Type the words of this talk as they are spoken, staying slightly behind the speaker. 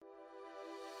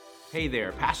Hey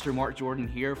there, Pastor Mark Jordan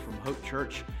here from Hope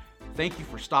Church. Thank you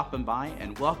for stopping by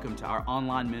and welcome to our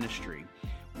online ministry.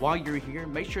 While you're here,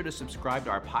 make sure to subscribe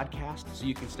to our podcast so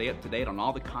you can stay up to date on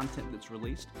all the content that's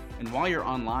released. And while you're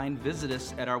online, visit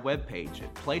us at our webpage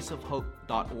at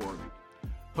placeofhope.org.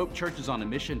 Hope Church is on a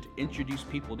mission to introduce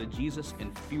people to Jesus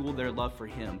and fuel their love for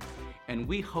Him. And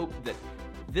we hope that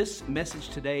this message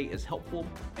today is helpful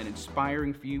and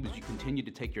inspiring for you as you continue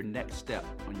to take your next step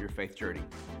on your faith journey.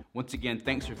 Once again,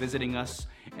 thanks for visiting us,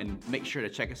 and make sure to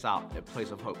check us out at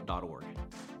placeofhope.org.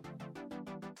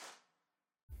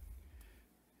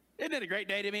 Isn't it a great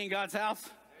day to be in God's house?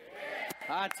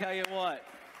 Amen. I tell you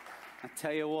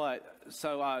what.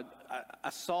 So I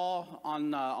saw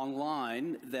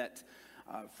online that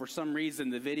for some reason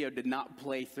the video did not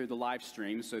play through the live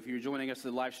stream. So if you're joining us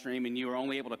in the live stream and you were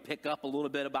only able to pick up a little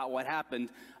bit about what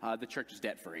happened, the church is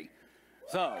debt free.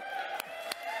 So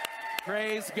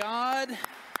praise God.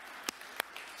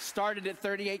 Started at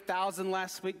 $38,000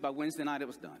 last week. By Wednesday night it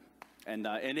was done, and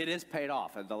it is paid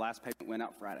off. The last payment went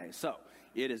out Friday. So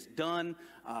it is done.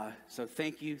 So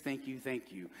thank you.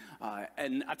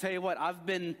 And I tell you what, I've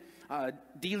been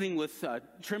dealing with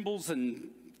trembles and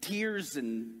tears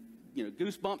and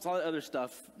goosebumps, all that other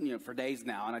stuff, for days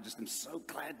now. And I just am so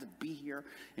glad to be here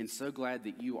and so glad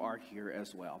that you are here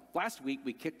as well. Last week,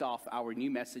 we kicked off our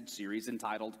new message series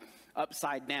entitled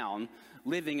Upside Down,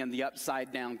 Living in the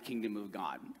Upside Down Kingdom of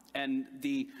God. And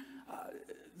the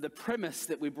premise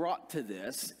that we brought to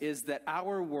this is that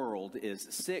our world is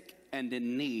sick and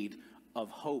in need of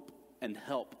hope and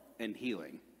help and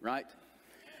healing, right?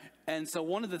 And so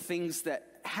one of the things that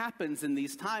happens in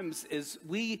these times is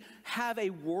we have a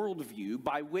worldview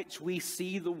by which we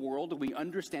see the world and we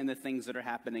understand the things that are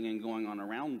happening and going on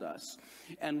around us.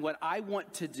 And what I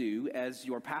want to do as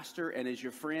your pastor and as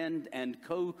your friend and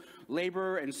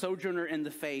co-laborer and sojourner in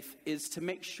the faith is to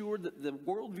make sure that the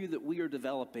worldview that we are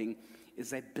developing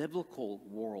is a biblical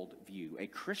worldview, a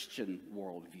Christian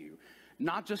worldview.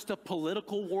 Not just a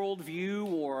political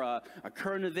worldview or a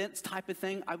current events type of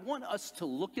thing. I want us to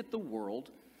look at the world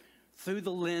through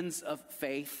the lens of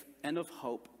faith and of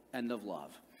hope and of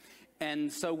love.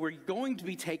 And so we're going to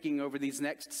be taking over these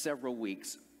next several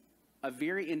weeks a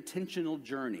very intentional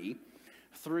journey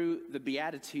through the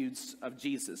Beatitudes of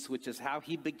Jesus, which is how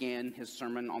he began his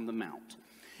Sermon on the Mount.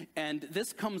 And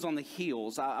this comes on the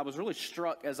heels. I was really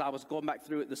struck as I was going back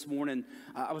through it this morning.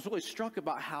 I was really struck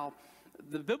about how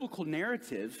the biblical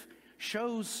narrative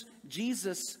shows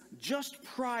Jesus just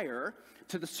prior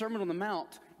to the Sermon on the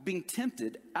Mount being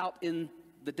tempted out in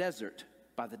the desert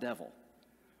by the devil.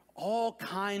 All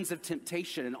kinds of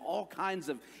temptation and all kinds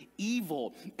of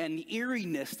evil and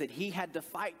eeriness that he had to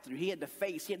fight through, he had to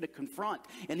face, he had to confront,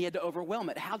 and he had to overwhelm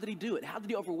it. How did he do it? How did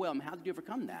he overwhelm? How did he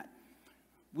overcome that?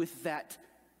 With that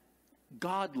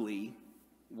godly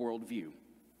worldview.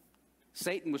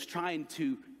 Satan was trying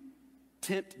to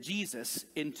tempt Jesus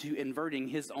into inverting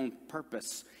his own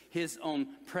purpose, his own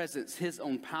presence, his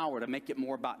own power to make it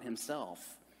more about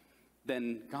himself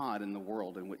than God and the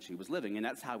world in which he was living. And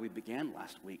that's how we began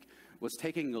last week, was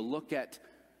taking a look at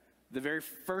the very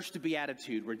first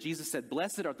Beatitude where Jesus said,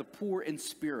 "Blessed are the poor in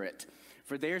spirit,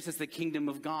 for theirs is the kingdom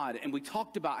of God." And we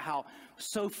talked about how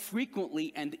so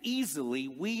frequently and easily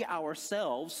we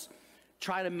ourselves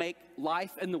try to make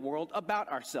life in the world about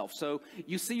ourselves. So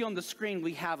you see on the screen,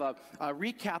 we have a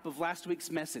recap of last week's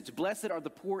message. Blessed are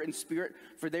the poor in spirit,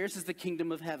 for theirs is the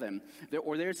kingdom of heaven,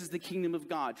 or theirs is the kingdom of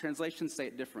God. Translations say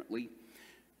it differently.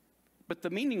 But the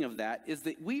meaning of that is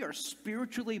that we are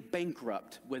spiritually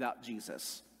bankrupt without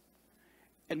Jesus.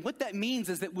 And what that means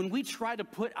is that when we try to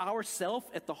put ourselves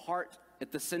at the heart,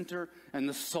 at the center, and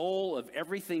the soul of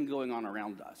everything going on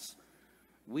around us,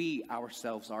 we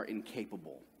ourselves are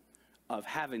incapable of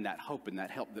having that hope and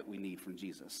that help that we need from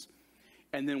Jesus.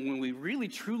 And then when we really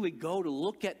truly go to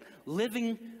look at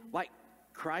living like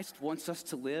Christ wants us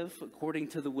to live, according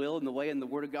to the will and the way and the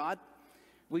Word of God,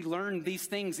 we learn these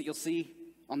things that you'll see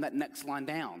on that next line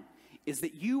down, is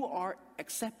that you are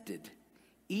accepted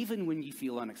even when you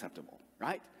feel unacceptable,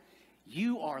 right?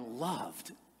 You are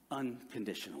loved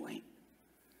unconditionally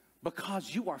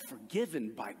because you are forgiven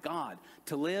by God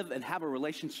to live and have a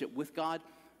relationship with God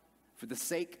for the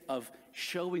sake of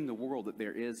showing the world that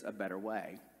there is a better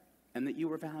way and that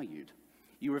you are valued.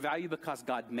 You are valued because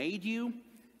God made you,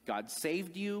 God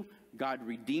saved you, God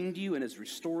redeemed you and is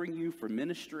restoring you for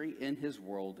ministry in his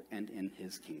world and in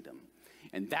his kingdom.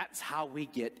 And that's how we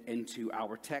get into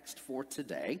our text for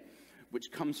today,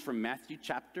 which comes from Matthew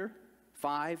chapter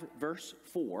 5, verse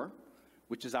 4,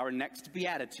 which is our next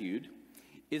beatitude,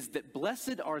 is that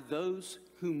blessed are those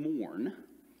who mourn,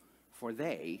 for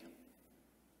they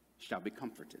shall be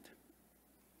comforted.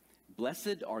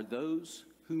 Blessed are those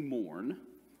who mourn,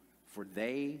 for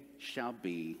they shall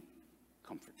be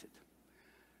comforted.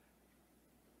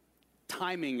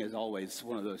 Timing is always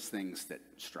one of those things that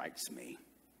strikes me,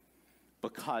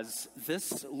 because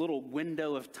this little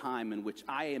window of time in which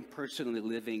I am personally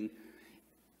living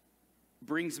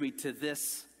brings me to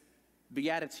this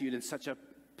beatitude in such a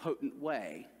potent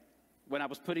way. When I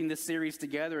was putting this series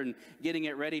together and getting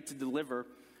it ready to deliver,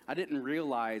 I didn't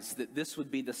realize that this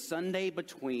would be the Sunday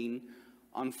between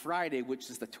on Friday, which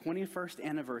is the 21st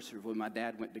anniversary of when my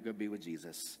dad went to go be with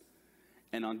Jesus,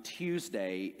 and on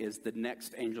Tuesday is the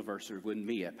next anniversary of when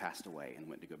Mia passed away and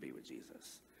went to go be with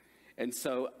Jesus. And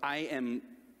so I am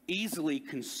easily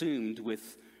consumed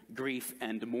with grief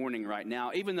and mourning right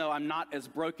now, even though I'm not as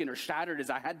broken or shattered as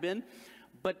I had been.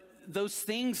 But those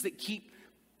things that keep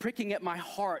pricking at my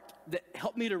heart that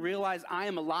help me to realize I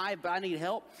am alive, but I need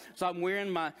help. So I'm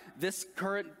wearing this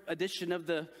current edition of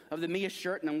the Mia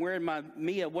shirt, and I'm wearing my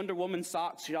Mia Wonder Woman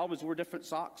socks. She always wore different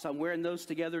socks. I'm wearing those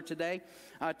together today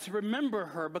to remember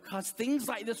her, because things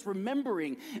like this,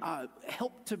 remembering,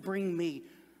 help to bring me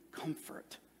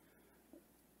comfort.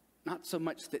 Not so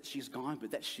much that she's gone, but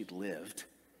that she lived,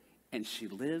 and she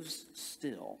lives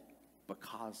still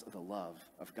because of the love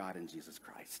of God in Jesus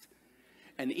Christ.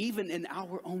 And even in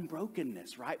our own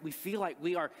brokenness, right? We feel like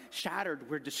we are shattered,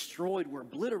 we're destroyed, we're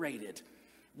obliterated.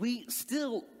 We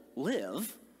still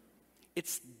live.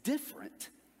 It's different,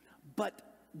 but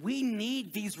we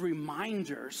need these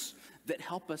reminders that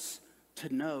help us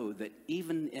to know that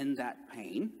even in that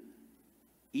pain,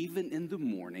 even in the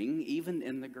mourning, even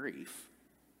in the grief,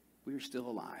 we are still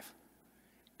alive.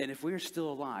 And if we are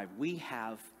still alive, we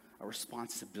have a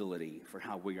responsibility for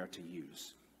how we are to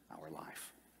use our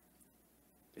life.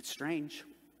 It's strange,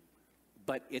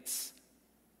 but it's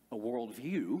a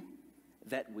worldview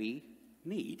that we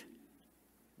need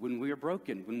when we are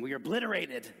broken, when we are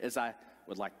obliterated, as I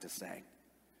would like to say.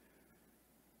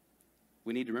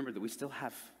 We need to remember that we still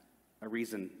have a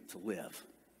reason to live.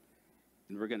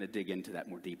 And we're going to dig into that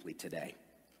more deeply today.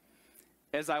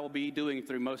 As I will be doing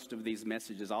through most of these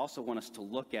messages, I also want us to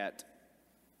look at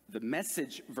the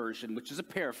Message version, which is a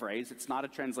paraphrase. It's not a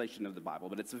translation of the Bible,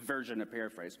 but it's a version, a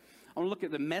paraphrase. I want to look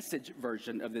at the Message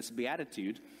version of this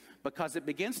beatitude, because it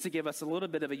begins to give us a little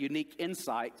bit of a unique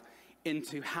insight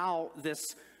into how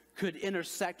this could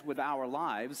intersect with our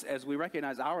lives, as we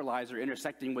recognize our lives are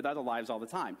intersecting with other lives all the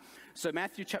time. So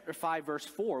Matthew chapter 5, verse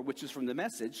 4, which is from the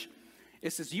Message,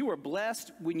 it says, "You are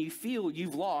blessed when you feel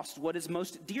you've lost what is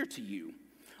most dear to you.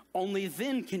 Only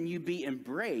then can you be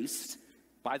embraced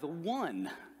by the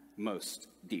one most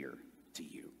dear to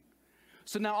you."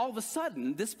 So now all of a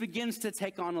sudden, this begins to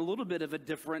take on a little bit of a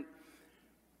different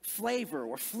flavor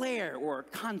or flair or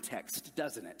context,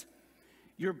 doesn't it?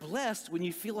 You're blessed when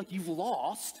you feel like you've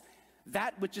lost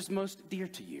that which is most dear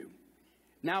to you.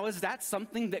 Now, is that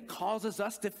something that causes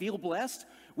us to feel blessed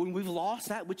when we've lost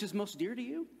that which is most dear to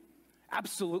you?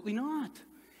 Absolutely not.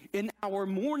 In our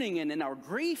mourning and in our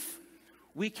grief,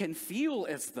 we can feel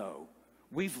as though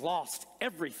we've lost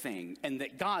everything, and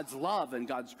that God's love and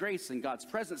God's grace and God's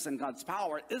presence and God's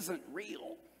power isn't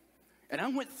real. And I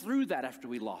went through that after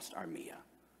we lost our Mia.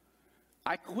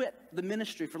 I quit the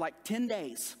ministry for like 10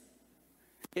 days.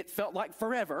 It felt like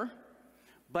forever,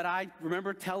 but I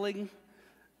remember telling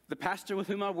the pastor with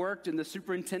whom I worked and the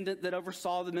superintendent that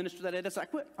oversaw the ministry that I did, I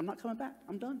quit. I'm not coming back.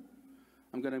 I'm done.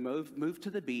 I'm going to move to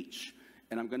the beach,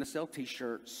 and I'm going to sell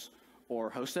T-shirts or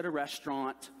host at a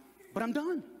restaurant, but I'm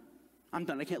done. I'm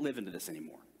done. I can't live into this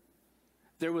anymore.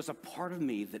 There was a part of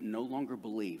me that no longer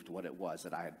believed what it was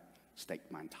that I had staked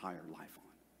my entire life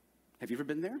on. Have you ever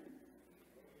been there?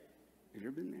 Have you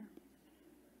ever been there?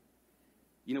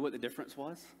 You know what the difference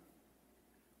was?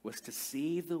 Was to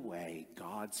see the way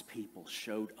God's people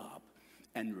showed up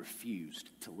and refused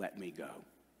to let me go.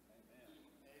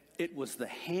 It was the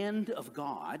hand of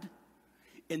God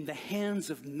in the hands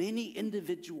of many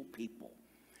individual people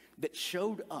that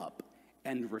showed up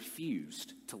and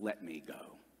refused to let me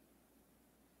go.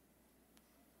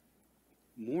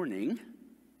 Mourning,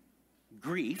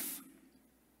 grief,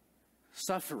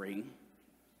 suffering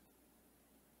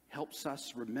helps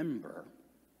us remember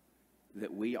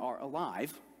that we are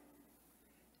alive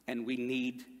and we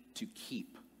need to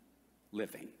keep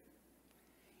living.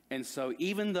 And so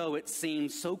even though it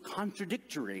seems so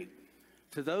contradictory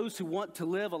to those who want to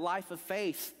live a life of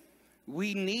faith,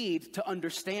 we need to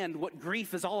understand what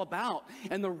grief is all about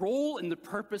and the role and the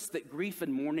purpose that grief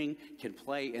and mourning can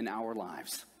play in our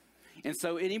lives. And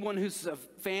so anyone who's a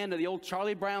fan of the old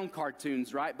Charlie Brown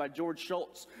cartoons, right, by George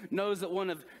Schultz, knows that one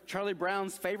of Charlie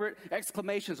Brown's favorite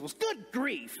exclamations was, "Good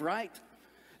grief," right?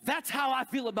 That's how I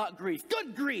feel about grief.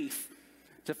 Good grief.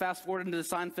 To fast forward into the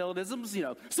Seinfeldisms,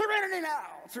 serenity now,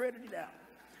 serenity now.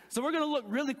 So we're going to look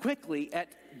really quickly at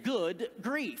good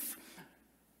grief.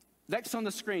 Next on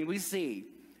the screen, we see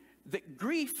that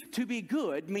grief to be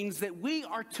good means that we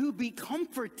are to be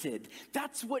comforted.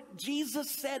 That's what Jesus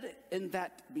said in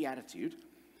that Beatitude.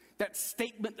 That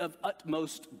statement of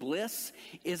utmost bliss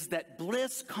is that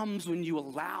bliss comes when you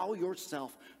allow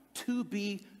yourself to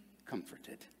be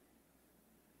comforted.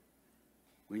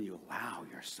 When you allow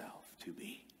yourself to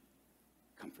be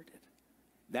comforted.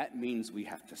 That means we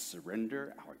have to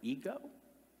surrender our ego,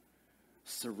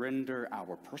 surrender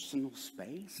our personal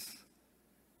space,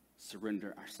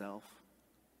 surrender ourselves,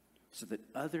 so that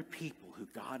other people who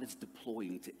God is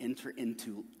deploying to enter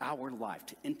into our life,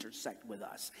 to intersect with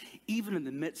us, even in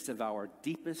the midst of our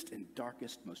deepest and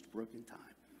darkest, most broken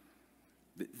time,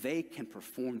 that they can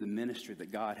perform the ministry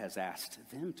that God has asked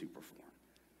them to perform.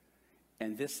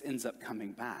 And this ends up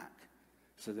coming back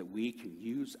so that we can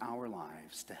use our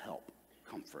lives to help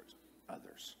comfort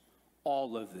others.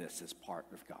 All of this is part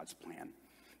of God's plan.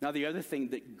 Now, the other thing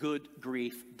that good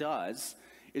grief does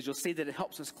is you'll see that it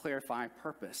helps us clarify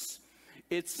purpose.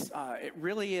 It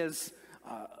really is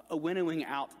a winnowing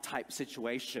out type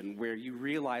situation where you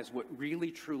realize what really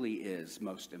truly is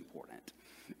most important.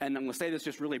 And I'm going to say this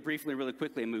just really briefly, really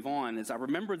quickly, and move on. Is I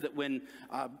remember that when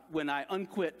I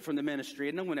unquit from the ministry,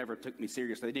 and no one ever took me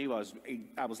seriously. They knew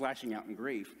I was lashing out in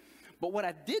grief. But what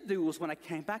I did do was when I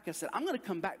came back, I said, I'm going to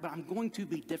come back, but I'm going to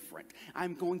be different.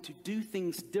 I'm going to do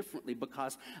things differently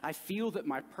because I feel that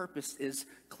my purpose is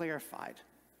clarified.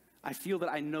 I feel that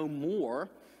I know more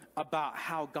about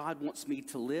how God wants me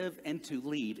to live and to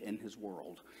lead in his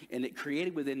world. And it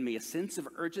created within me a sense of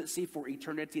urgency for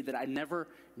eternity that I never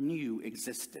knew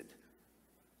existed.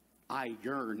 I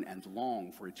yearn and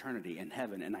long for eternity in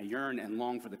heaven, and I yearn and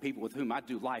long for the people with whom I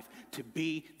do life to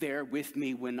be there with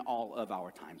me when all of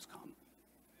our times come.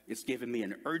 It's given me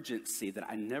an urgency that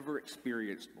I never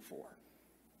experienced before.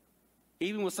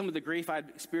 Even with some of the grief I'd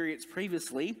experienced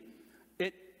previously,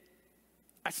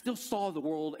 I still saw the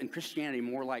world and Christianity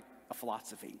more like a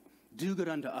philosophy. Do good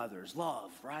unto others,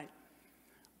 love, right?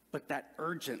 But that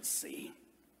urgency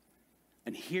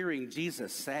and hearing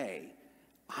Jesus say,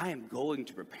 I am going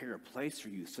to prepare a place for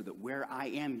you so that where I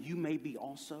am, you may be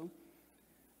also.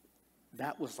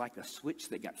 That was like a switch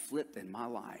that got flipped in my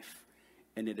life,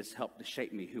 and it has helped to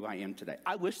shape me who I am today.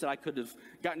 I wish that I could have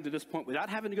gotten to this point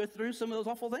without having to go through some of those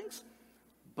awful things,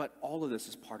 but all of this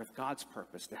is part of God's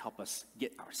purpose to help us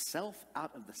get ourselves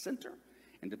out of the center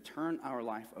and to turn our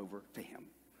life over to him.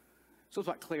 So it's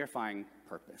about clarifying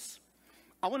purpose.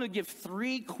 I want to give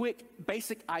 3 quick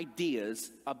basic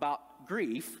ideas about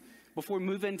grief before we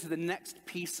move into the next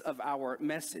piece of our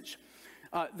message.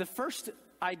 The first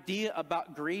idea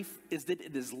about grief is that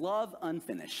it is love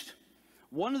unfinished.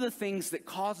 One of the things that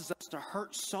causes us to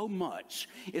hurt so much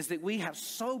is that we have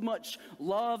so much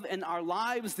love in our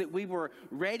lives that we were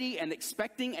ready and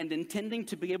expecting and intending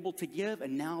to be able to give,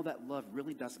 and now that love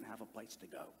really doesn't have a place to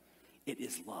go. It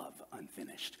is love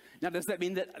unfinished. Now, does that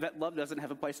mean that love doesn't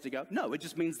have a place to go? No, it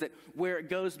just means that where it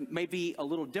goes may be a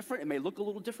little different. It may look a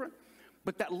little different.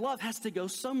 But that love has to go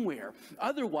somewhere.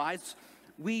 Otherwise,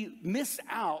 we miss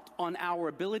out on our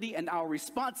ability and our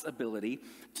responsibility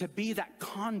to be that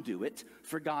conduit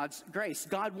for God's grace.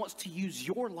 God wants to use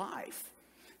your life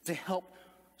to help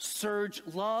surge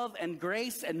love and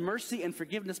grace and mercy and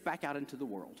forgiveness back out into the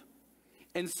world.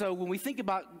 And so when we think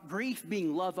about grief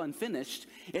being love unfinished,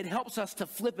 it helps us to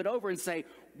flip it over and say,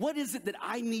 what is it that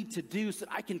I need to do so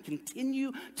that I can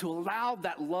continue to allow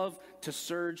that love to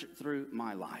surge through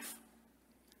my life?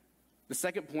 The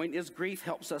second point is grief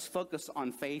helps us focus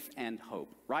on faith and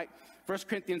hope, right? 1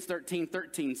 Corinthians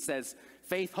 13:13 says,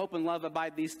 faith, hope, and love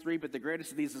abide these 3, but the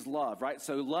greatest of these is love, right?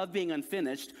 So love being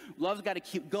unfinished, love's got to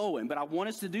keep going, but I want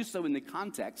us to do so in the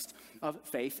context of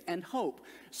faith and hope.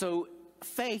 So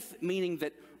faith meaning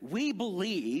that we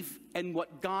believe in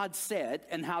what God said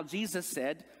and how Jesus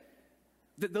said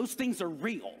that those things are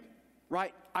real,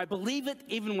 right? I believe it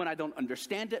even when I don't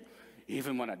understand it,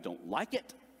 even when I don't like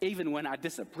it, even when I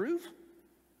disapprove.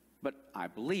 But I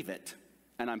believe it,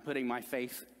 and I'm putting my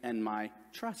faith and my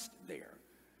trust there.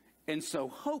 And so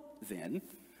hope then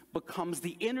becomes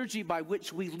the energy by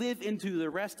which we live into the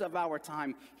rest of our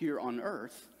time here on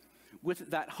earth, with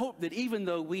that hope that even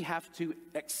though we have to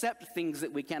accept things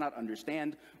that we cannot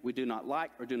understand, we do not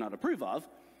like, or do not approve of,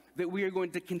 that we are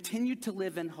going to continue to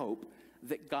live in hope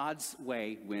that God's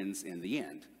way wins in the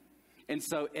end. And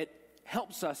so it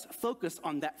helps us focus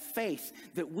on that faith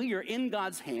that we are in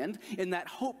God's hand and that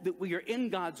hope that we are in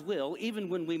God's will, even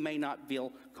when we may not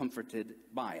feel comforted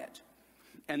by it.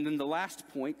 And then the last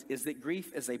point is that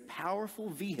grief is a powerful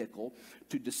vehicle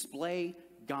to display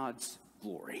God's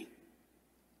glory.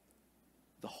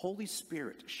 The Holy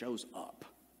Spirit shows up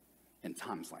in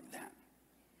times like that.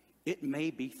 It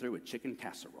may be through a chicken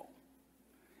casserole.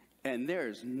 And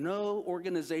there's no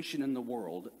organization in the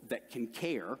world that can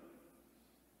care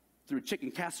through a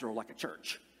chicken casserole like a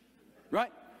church,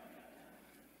 right?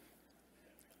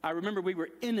 I remember we were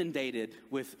inundated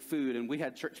with food, and we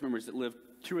had church members that lived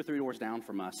 2 or 3 doors down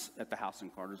from us at the house in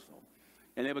Cartersville.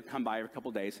 And they would come by every couple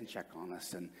of days and check on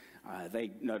us. And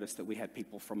they noticed that we had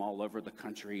people from all over the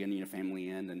country and, family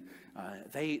in. And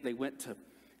they went to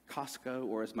Costco,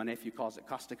 or as my nephew calls it,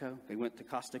 Costico. They went to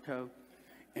Costico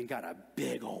and got a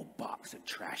big old box of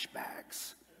trash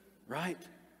bags, right?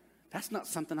 That's not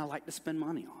something I like to spend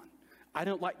money on. I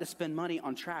don't like to spend money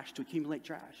on trash to accumulate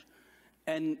trash.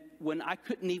 And when I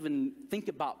couldn't even think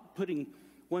about putting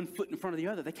one foot in front of the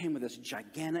other, they came with this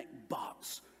gigantic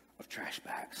box of trash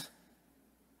bags.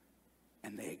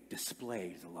 And they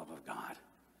displayed the love of God.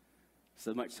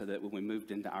 So much so that when we moved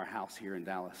into our house here in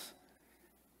Dallas,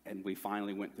 and we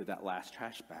finally went through that last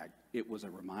trash bag, it was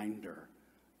a reminder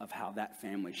of how that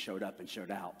family showed up and showed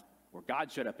out, or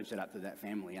God showed up and showed out through that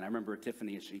family. And I remember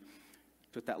Tiffany, as she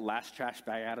took that last trash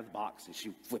bag out of the box, and she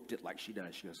flipped it like she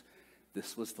does. She goes,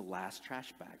 "This was the last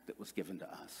trash bag that was given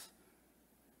to us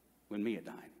when Mia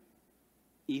died."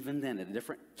 Even then, in a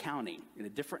different county, in a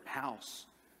different house,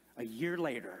 a year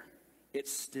later, it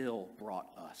still brought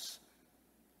us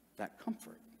that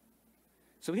comfort.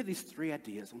 So we have these 3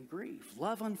 ideas on grief.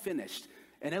 Love unfinished,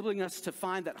 enabling us to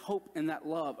find that hope and that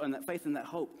love and that faith and that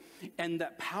hope and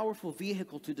that powerful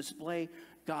vehicle to display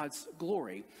God's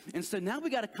glory. And so now we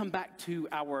got to come back to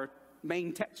our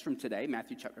main text from today,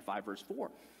 Matthew chapter 5, verse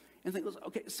 4. And think,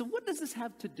 okay, so what does this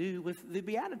have to do with the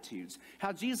Beatitudes?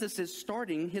 How Jesus is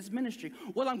starting his ministry?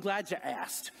 Well, I'm glad you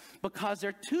asked, because there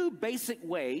are 2 basic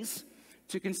ways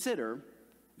to consider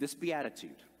this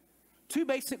Beatitude. 2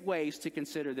 basic ways to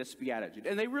consider this Beatitude.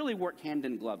 And they really work hand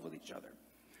in glove with each other.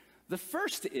 The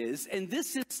first is, and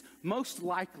this is most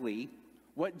likely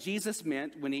what Jesus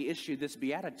meant when he issued this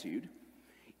Beatitude,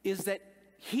 is that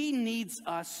he needs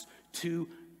us to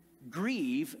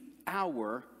grieve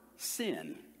our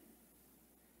sin.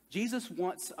 Jesus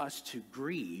wants us to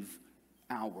grieve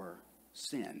our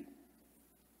sin.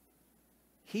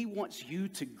 He wants you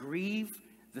to grieve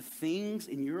the things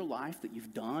in your life that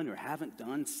you've done or haven't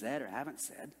done, said or haven't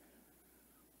said,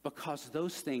 because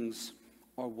those things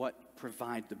are what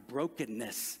provide the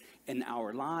brokenness in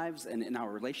our lives and in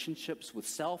our relationships with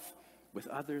self, with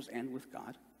others, and with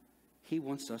God. He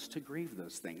wants us to grieve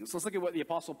those things. Let's look at what the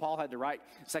Apostle Paul had to write,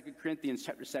 2 Corinthians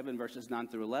chapter 7, verses 9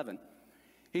 through 11.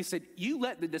 He said, "You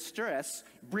let the distress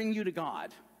bring you to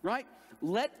God," right?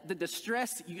 Let the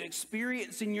distress you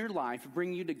experience in your life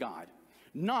bring you to God,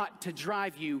 not to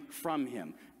drive you from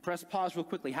him. Press pause real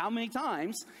quickly. How many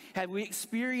times have we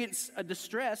experienced a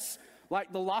distress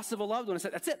like the loss of a loved one and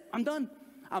said, "That's it, I'm done.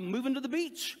 I'm moving to the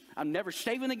beach. I'm never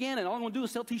shaving again, and all I'm going to do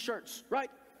is sell t-shirts,"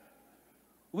 right?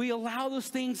 We allow those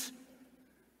things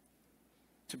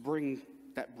to bring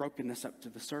that brokenness up to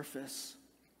the surface.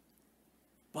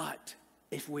 But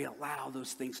if we allow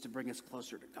those things to bring us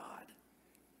closer to God,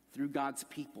 through God's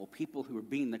people who are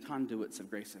being the conduits of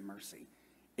grace and mercy,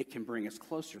 it can bring us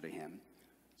closer to him.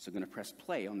 So I'm going to press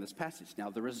play on this passage. Now,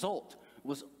 the result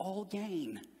was all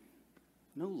gain,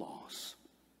 no loss,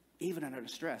 even in our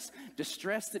distress.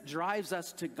 Distress that drives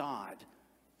us to God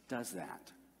does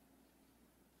that.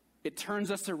 It turns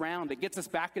us around. It gets us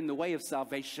back in the way of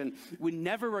salvation. We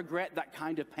never regret that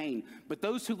kind of pain. But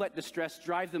those who let distress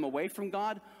drive them away from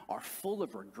God are full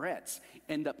of regrets,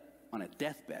 end up on a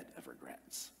deathbed of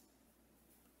regrets.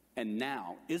 And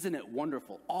now, isn't it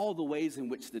wonderful, all the ways in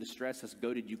which the distress has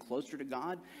goaded you closer to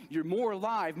God? You're more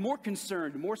alive, more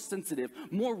concerned, more sensitive,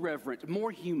 more reverent,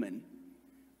 more human,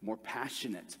 more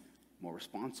passionate, more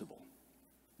responsible.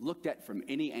 Looked at from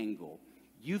any angle,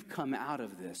 you've come out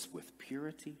of this with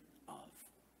purity of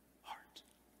heart.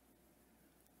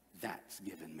 That's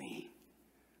given me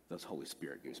those Holy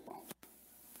Spirit goosebumps.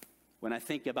 When I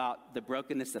think about the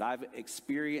brokenness that I've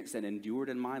experienced and endured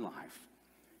in my life,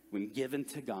 when given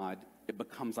to God, it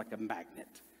becomes like a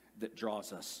magnet that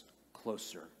draws us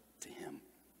closer to him.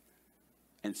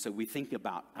 And so we think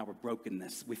about our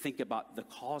brokenness. We think about the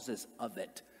causes of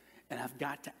it. And I've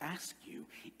got to ask you,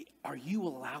 are you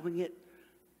allowing it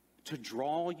to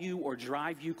draw you or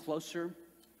drive you closer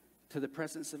to the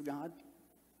presence of God?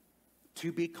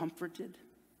 To be comforted?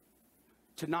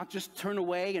 To not just turn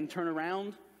away and turn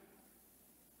around,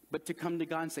 but to come to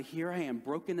God and say, "Here I am,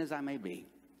 broken as I may be.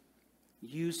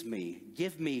 Use me.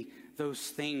 Give me those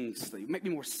things that make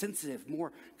me more sensitive,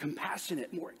 more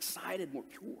compassionate, more excited, more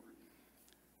pure,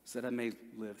 so that I may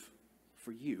live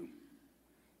for you."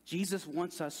 Jesus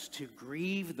wants us to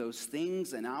grieve those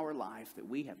things in our life that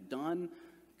we have done,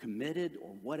 committed, or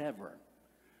whatever,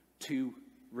 to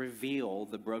reveal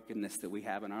the brokenness that we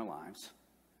have in our lives,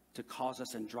 to cause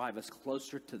us and drive us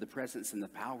closer to the presence and the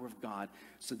power of God,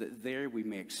 so that there we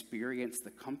may experience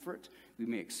the comfort, we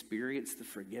may experience the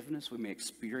forgiveness, we may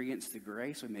experience the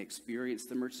grace, we may experience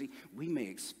the mercy, we may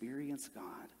experience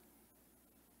God.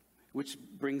 Which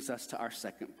brings us to our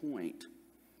second point.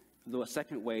 The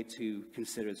second way to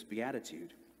consider this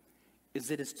beatitude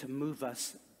is it is to move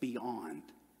us beyond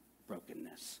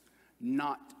brokenness,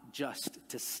 not just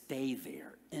to stay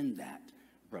there in that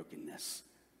brokenness.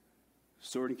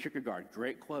 Soren Kierkegaard,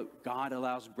 great quote, God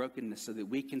allows brokenness so that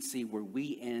we can see where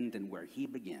we end and where he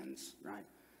begins, right?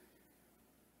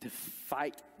 To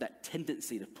fight that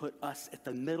tendency to put us at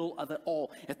the middle of it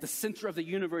all, at the center of the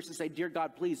universe, and say, dear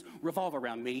God, please revolve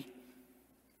around me.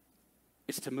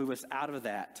 It's to move us out of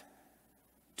that,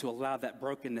 to allow that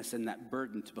brokenness and that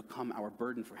burden to become our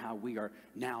burden for how we are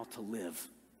now to live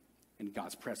in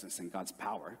God's presence and God's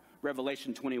power.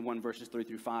 Revelation 21, verses 3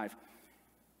 through 5.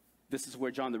 This is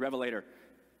where John the Revelator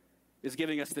is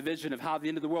giving us the vision of how the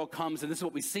end of the world comes, and this is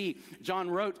what we see. John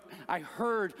wrote, I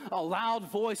heard a loud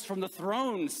voice from the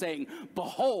throne saying,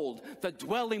 behold, the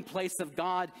dwelling place of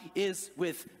God is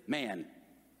with man.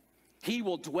 He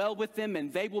will dwell with them,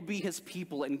 and they will be his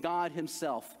people, and God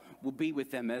himself will be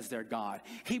with them as their God.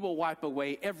 He will wipe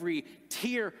away every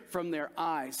tear from their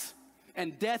eyes,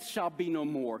 and death shall be no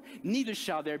more. Neither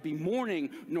shall there be mourning,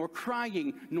 nor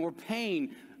crying, nor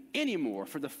pain anymore,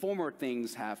 for the former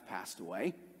things have passed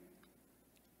away.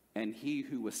 And he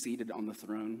who was seated on the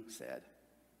throne said,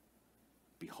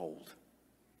 behold,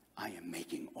 I am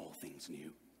making all things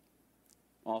new.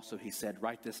 Also he said,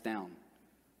 write this down,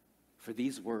 for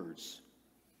these words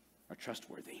are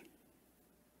trustworthy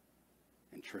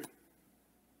and true.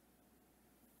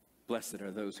 Blessed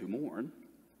are those who mourn,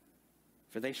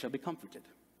 for they shall be comforted.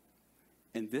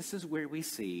 And this is where we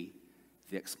see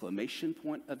the exclamation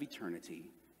point of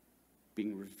eternity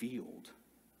being revealed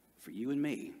for you and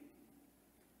me,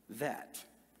 that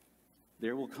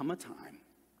there will come a time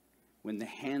when the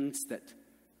hands that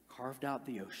carved out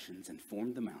the oceans and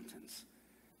formed the mountains,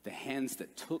 the hands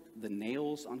that took the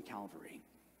nails on Calvary,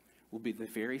 will be the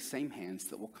very same hands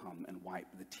that will come and wipe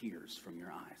the tears from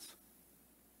your eyes,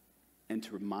 and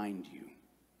to remind you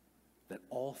that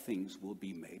all things will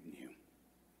be made new.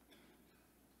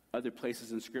 Other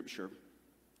places in Scripture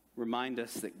remind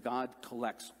us that God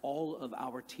collects all of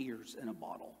our tears in a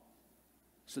bottle,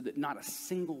 so that not a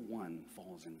single one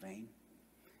falls in vain.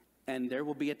 And there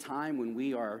will be a time when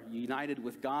we are united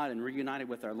with God and reunited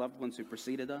with our loved ones who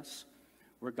preceded us,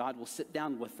 where God will sit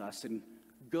down with us and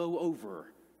go over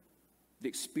the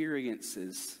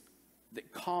experiences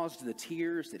that caused the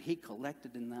tears that he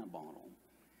collected in that bottle,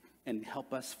 and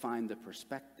help us find the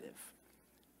perspective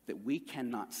that we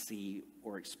cannot see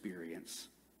or experience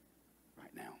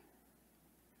right now.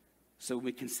 So when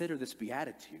we consider this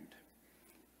beatitude,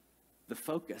 the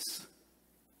focus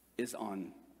is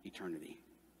on eternity.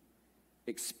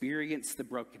 Experience the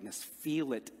brokenness,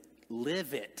 feel it,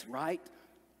 live it, right?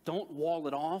 Don't wall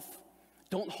it off.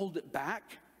 Don't hold it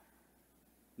back.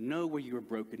 Know where you are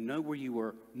broken. Know where you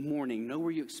are mourning. Know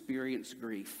where you experience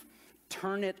grief.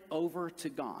 Turn it over to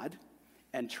God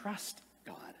and trust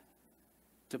God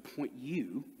to point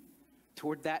you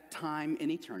toward that time in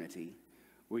eternity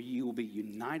where you will be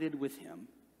united with him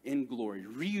in glory,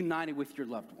 reunited with your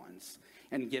loved ones,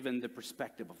 and given the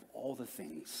perspective of all the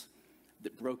things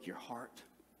that broke your heart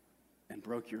and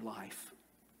broke your life.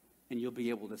 And you'll be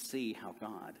able to see how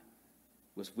God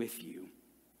was with you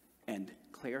and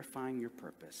clarifying your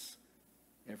purpose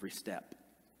every step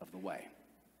of the way.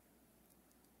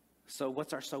 So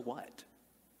what's our so what?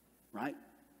 Right?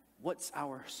 What's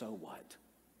our so what?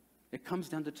 It comes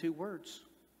down to two words.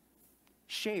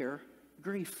 Share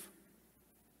grief.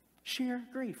 Share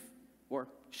grief, or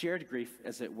shared grief,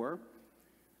 as it were.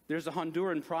 There's a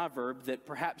Honduran proverb that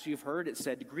perhaps you've heard. It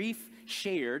said, grief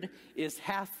shared is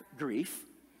half grief.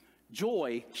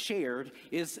 Joy shared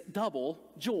is double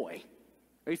joy.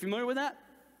 Are you familiar with that?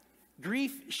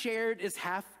 Grief shared is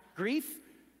half grief.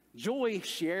 Joy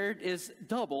shared is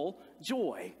double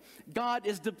joy. God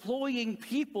is deploying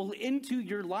people into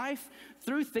your life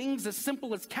through things as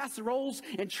simple as casseroles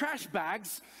and trash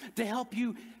bags to help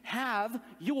you have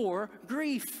your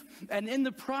grief. And in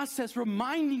the process,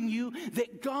 reminding you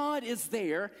that God is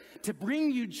there to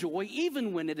bring you joy,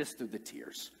 even when it is through the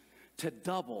tears, to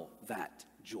double that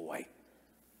joy.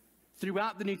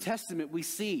 Throughout the New Testament, we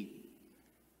see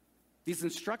these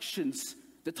instructions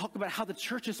that talk about how the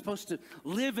church is supposed to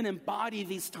live and embody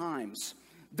these times.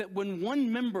 That when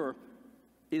one member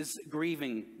is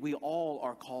grieving, we all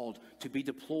are called to be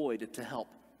deployed to help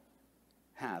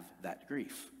have that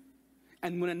grief.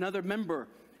 And when another member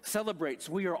celebrates,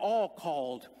 we are all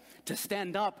called to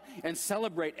stand up and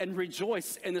celebrate and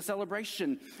rejoice in the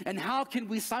celebration. And how can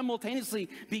we simultaneously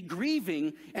be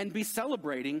grieving and be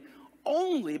celebrating?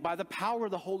 Only by the power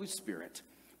of the Holy Spirit,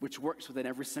 which works within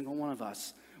every single one of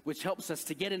us, which helps us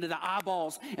to get into the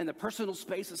eyeballs and the personal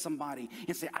space of somebody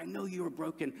and say, I know you are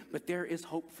broken, but there is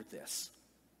hope for this.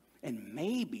 And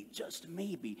maybe, just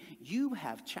maybe, you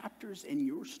have chapters in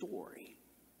your story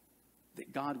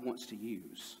that God wants to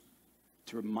use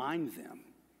to remind them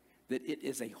that it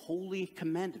is a holy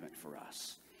commandment for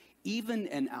us, even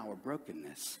in our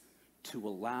brokenness, to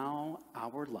allow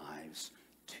our lives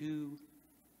to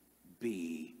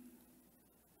be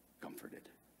comforted.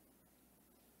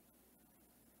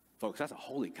 Folks, that's a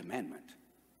holy commandment.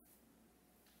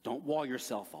 Don't wall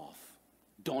yourself off.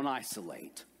 Don't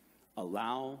isolate.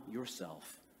 Allow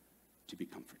yourself to be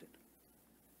comforted.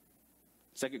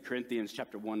 2 Corinthians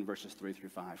chapter 1, verses 3 through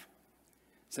 5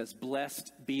 says,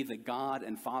 Blessed be the God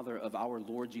and Father of our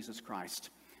Lord Jesus Christ,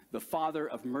 the Father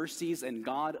of mercies and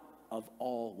God of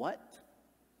all what?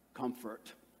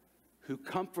 Comfort, who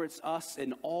comforts us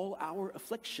in all our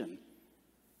affliction,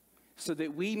 so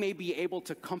that we may be able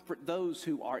to comfort those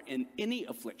who are in any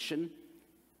affliction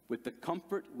with the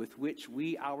comfort with which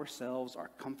we ourselves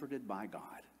are comforted by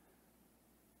God.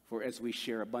 For as we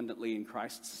share abundantly in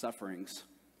Christ's sufferings,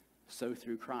 so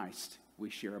through Christ we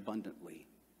share abundantly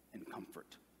in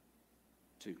comfort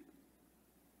too.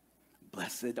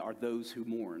 Blessed are those who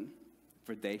mourn,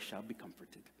 for they shall be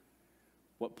comforted.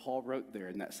 What Paul wrote there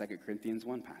in that 2 Corinthians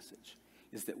 1 passage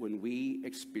is that when we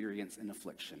experience an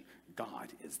affliction, God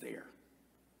is there.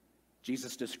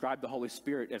 Jesus described the Holy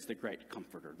Spirit as the great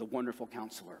comforter, the wonderful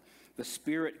counselor. The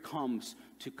Spirit comes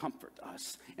to comfort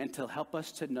us and to help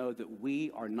us to know that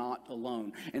we are not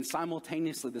alone. And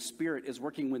simultaneously, the Spirit is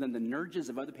working within the nudges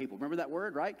of other people. Remember that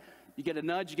word, right? You get a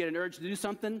nudge, you get an urge to do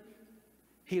something.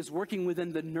 He is working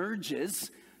within the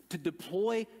nudges to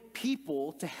deploy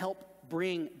people to help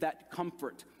bring that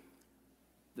comfort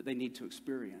that they need to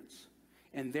experience.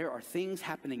 And there are things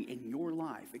happening in your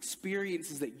life,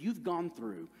 experiences that you've gone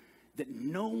through, that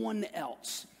no one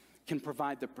else can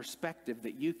provide the perspective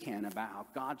that you can about how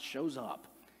God shows up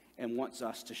and wants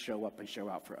us to show up and show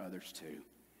out for others too.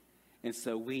 And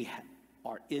so we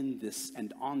are in this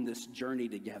and on this journey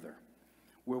together,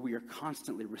 where we are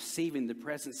constantly receiving the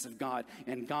presence of God,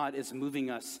 and God is moving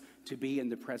us to be in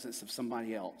the presence of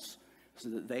somebody else so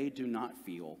that they do not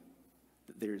feel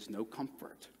that there is no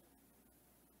comfort,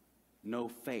 no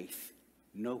faith,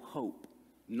 no hope,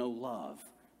 no love,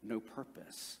 no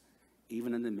purpose,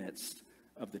 even in the midst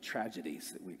of the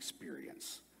tragedies that we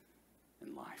experience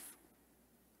in life.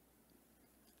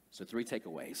 So 3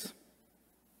 takeaways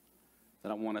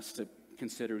that I want us to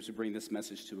consider as we bring this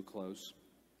message to a close.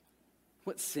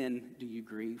 What sin do you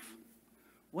grieve?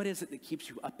 What is it that keeps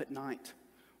you up at night?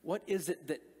 What is it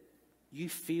that you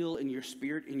feel in your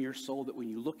spirit, in your soul, that when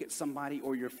you look at somebody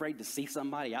or you're afraid to see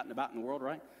somebody out and about in the world,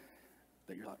 right?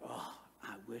 That you're like, oh,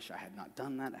 I wish I had not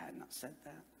done that. I had not said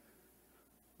that.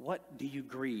 What do you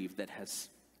grieve that has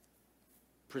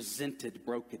presented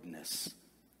brokenness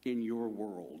in your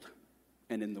world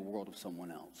and in the world of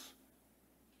someone else?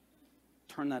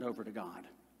 Turn that over to God.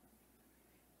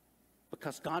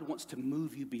 Because God wants to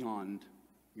move you beyond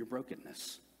your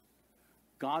brokenness.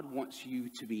 God wants you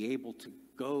to be able to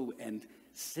go and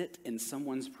sit in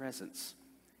someone's presence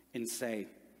and say,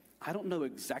 I don't know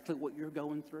exactly what you're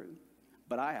going through,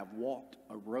 but I have walked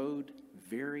a road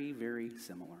very, very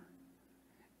similar.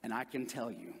 And I can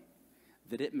tell you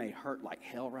that it may hurt like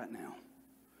hell right now,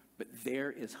 but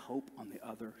there is hope on the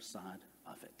other side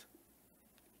of it.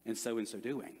 And so in so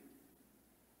doing,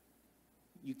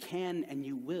 you can and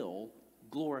you will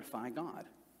glorify God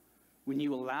when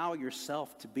you allow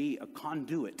yourself to be a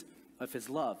conduit of his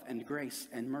love and grace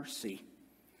and mercy.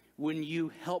 When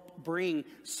you help bring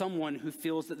someone who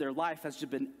feels that their life has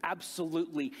been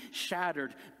absolutely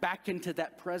shattered back into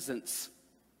that presence,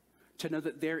 to know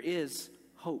that there is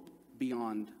hope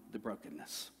beyond the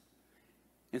brokenness.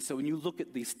 And so when you look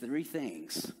at these 3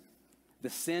 things,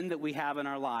 the sin that we have in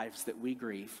our lives that we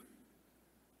grieve,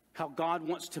 how God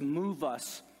wants to move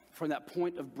us from that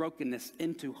point of brokenness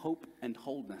into hope and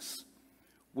wholeness.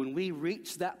 When we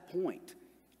reach that point,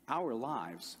 our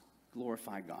lives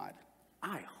glorify God.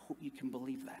 I hope you can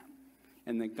believe that.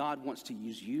 And that God wants to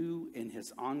use you in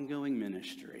his ongoing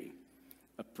ministry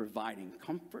of providing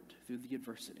comfort through the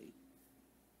adversity,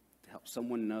 to help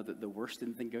someone know that the worst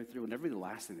thing they go through, and never the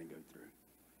last thing they go through,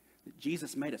 that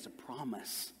Jesus made us a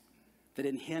promise that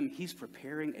in him he's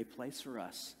preparing a place for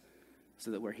us, so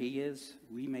that where he is,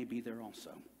 we may be there also.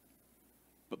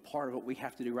 But part of what we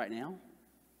have to do right now,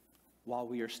 while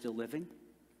we are still living,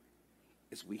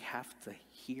 is we have to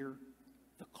hear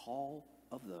the call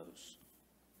of those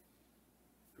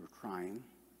who are crying,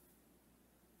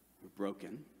 who are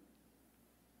broken,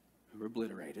 who are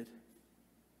obliterated.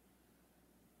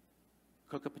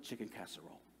 Cook up a chicken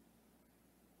casserole.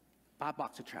 Buy a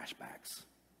box of trash bags.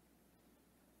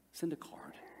 Send a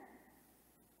card.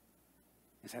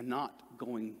 And say, I'm not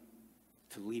going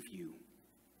to leave you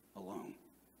alone.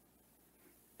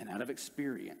 And out of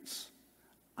experience,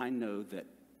 I know that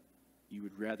you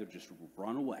would rather just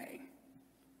run away,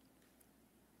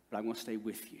 but I'm going to stay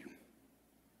with you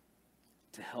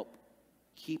to help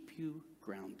keep you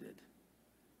grounded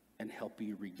and help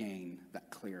you regain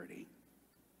that clarity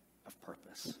of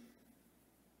purpose.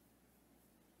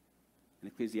 In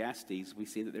Ecclesiastes, we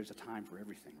see that there's a time for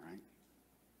everything, right?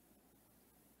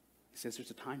 He says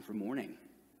there's a time for mourning.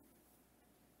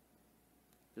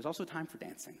 There's also a time for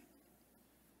dancing.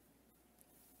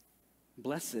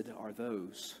 Blessed are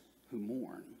those who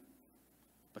mourn,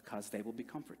 because they will be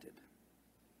comforted.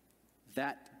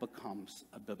 That becomes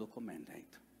a biblical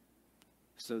mandate.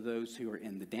 So those who are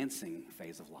in the dancing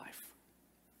phase of life,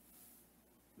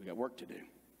 we got work to do.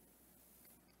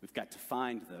 We've got to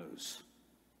find those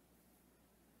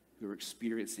who are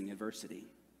experiencing adversity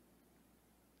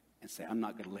and say, I'm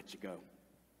not going to let you go.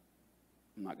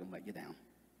 I'm not going to let you down.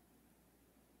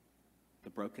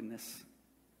 The brokenness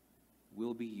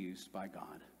will be used by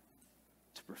God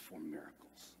to perform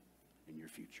miracles in your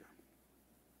future.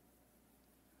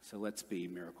 So let's be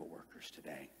miracle workers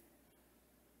today.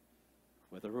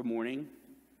 Whether we're mourning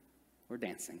or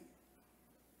dancing,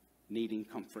 needing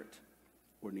comfort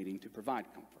or needing to provide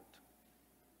comfort,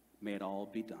 may it all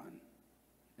be done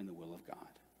in the will of God.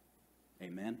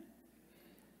 Amen.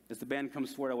 As the band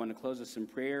comes forward, I want to close us in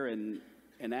prayer and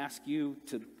ask you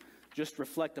to just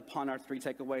reflect upon our 3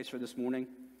 takeaways for this morning.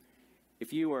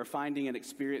 If you are finding and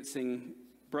experiencing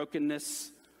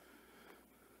brokenness,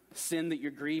 sin that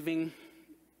you're grieving,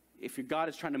 if your God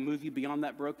is trying to move you beyond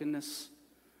that brokenness,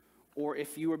 or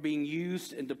if you are being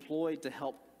used and deployed to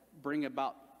help bring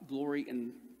about glory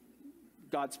and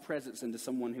God's presence into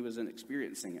someone who isn't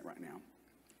experiencing it right now,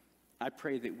 I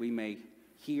pray that we may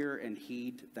hear and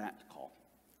heed that call.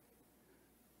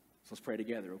 So let's pray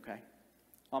together, okay?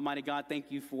 Almighty God,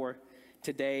 thank you for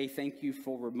today. Thank you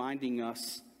for reminding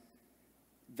us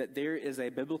that there is a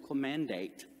biblical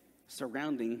mandate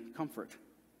surrounding comfort.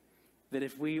 That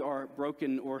if we are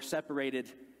broken or separated,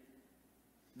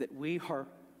 that we are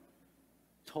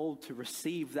told to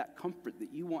receive that comfort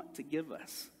that you want to give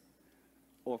us.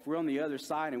 Or if we're on the other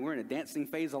side and we're in a dancing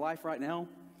phase of life right now,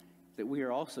 that we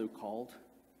are also called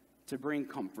to bring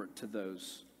comfort to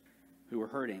those who are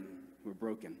hurting, who are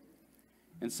broken.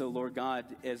 And so, Lord God,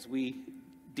 as we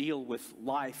deal with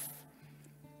life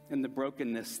and the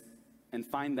brokenness and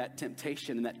find that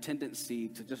temptation and that tendency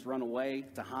to just run away,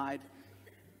 to hide,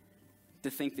 to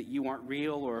think that you aren't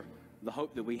real or the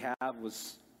hope that we have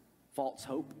was false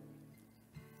hope,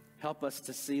 help us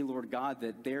to see, Lord God,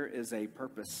 that there is a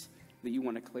purpose that you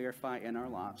want to clarify in our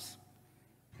lives.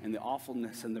 And the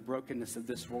awfulness and the brokenness of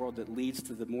this world that leads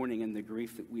to the mourning and the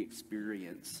grief that we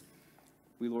experience,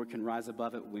 we, Lord, can rise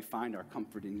above it when we find our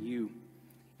comfort in you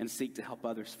and seek to help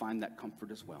others find that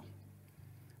comfort as well.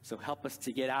 So help us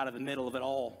to get out of the middle of it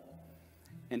all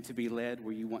and to be led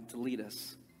where you want to lead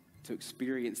us, to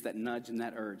experience that nudge and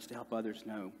that urge to help others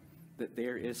know that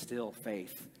there is still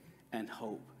faith and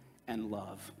hope and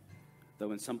love.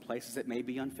 Though in some places it may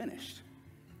be unfinished,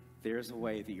 there is a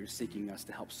way that you're seeking us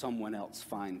to help someone else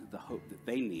find the hope that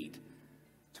they need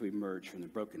to emerge from the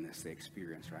brokenness they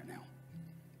experience right now.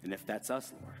 And if that's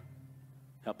us, Lord,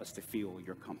 help us to feel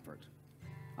your comfort.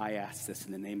 I ask this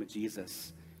in the name of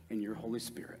Jesus and your Holy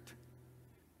Spirit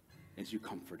as you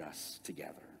comfort us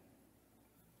together.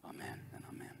 Amen and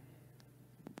amen.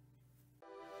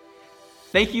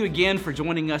 Thank you again for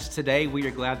joining us today. We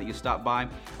are glad that you stopped by.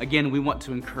 Again, we want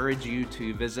to encourage you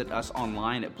to visit us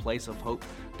online at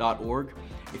placeofhope.org.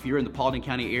 If you're in the Paulding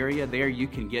County area, there you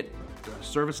can get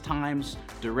service times,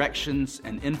 directions,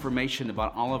 and information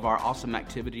about all of our awesome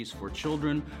activities for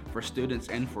children, for students,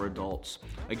 and for adults.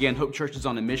 Again, Hope Church is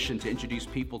on a mission to introduce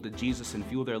people to Jesus and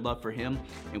fuel their love for Him,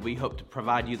 and we hope to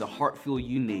provide you the heart fuel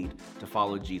you need to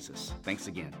follow Jesus. Thanks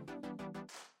again.